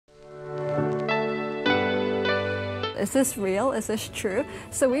is this real? Is this true?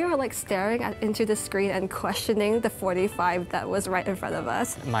 So we were like staring into the screen and questioning the 45 that was right in front of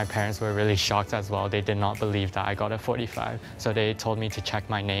us. My parents were really shocked as well. They did not believe that I got a 45. So they told me to check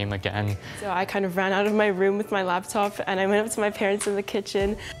my name again. So I kind of ran out of my room with my laptop and I went up to my parents in the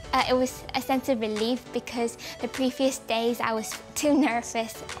kitchen. It was a sense of relief because the previous days I was too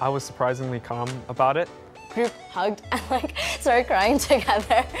nervous. I was surprisingly calm about it. Group hugged and started crying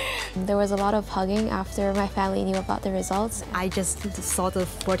together. There was a lot of hugging after my family knew about the results. I just saw the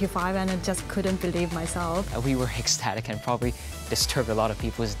 45 and I just couldn't believe myself. We were ecstatic and probably disturbed a lot of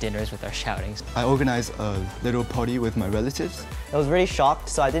people's dinners with our shoutings. I organized a little party with my relatives. I was really shocked,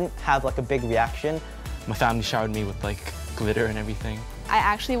 so I didn't have a big reaction. My family showered me with glitter and everything. I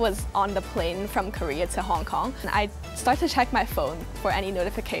actually was on the plane from Korea to Hong Kong, and I started to check my phone for any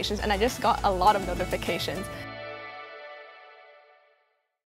notifications, and I just got a lot of notifications.